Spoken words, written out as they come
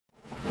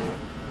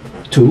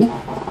To.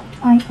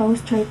 I go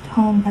straight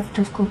home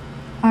after school.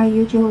 I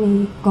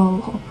usually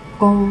go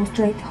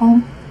straight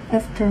home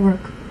after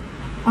work.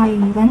 I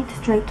went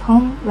straight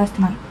home last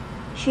night.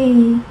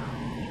 She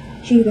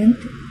went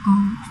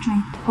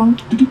straight home.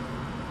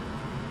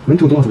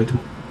 왼쪽 동사서 왼쪽.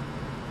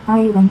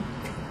 I went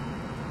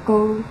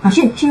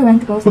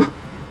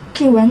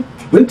she went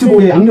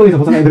왼쪽의 양령에서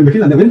벗어나야 되는데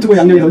큰일 났네. 왼쪽의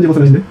양령에서 언제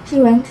벗어나신대?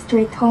 She went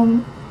straight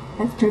home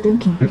after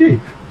drinking. 오케이.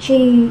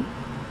 She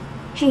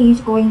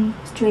is going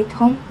straight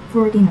home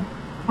for dinner.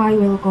 I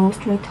will go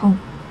straight home.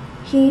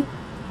 He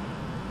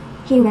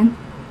went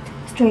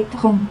straight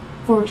home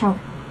for shower.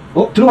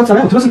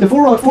 들어봤잖아요. 들었을 때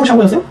for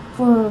샤워였어요?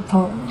 For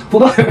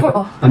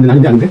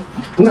아닌데.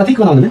 동사가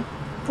take가 나왔는데?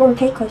 For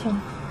take a shower.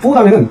 for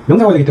다음에는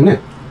명사가 와야 되기 때문에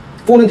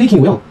for는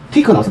taking이고요.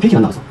 take가 나왔어. taking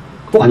안 나왔어.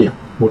 for 아니에요.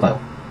 뭘까요?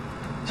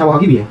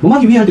 샤워하기 위해. 뭐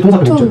하기 위해 할 때 동사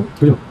앞에 없죠.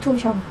 그죠? To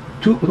shower.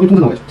 to 동사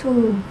나와야죠.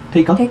 To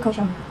take a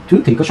shower.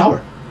 to take a shower.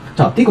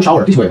 자, take a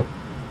shower 뜻이 뭐예요?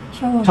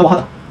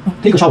 샤워하다.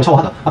 take a shower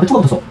샤워하다. 앞에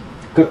to가 붙었어.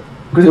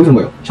 그래서 여기서는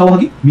뭐예요?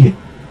 샤워하기 위해.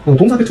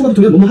 동사 앞에 to가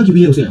붙으면 뭐뭐 하기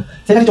위해 쓰여요.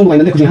 세 가지 정도가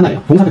있는데 그 중에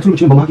하나예요. 동사 앞에 to를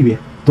붙이면 뭐뭐 하기 위해.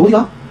 너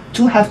어디가?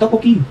 To have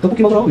떡볶이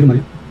먹으러 이런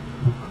말이에요.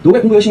 너 왜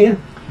공부 열심히 해?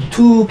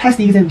 To pass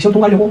the exam 시험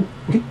통과하려고.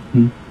 오케이?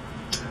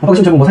 아빠가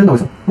시험 잘 뭐 산다고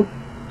해서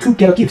to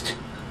get a gift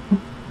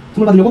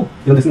선물 받으려고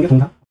이런 데 쓰는 게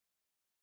동사.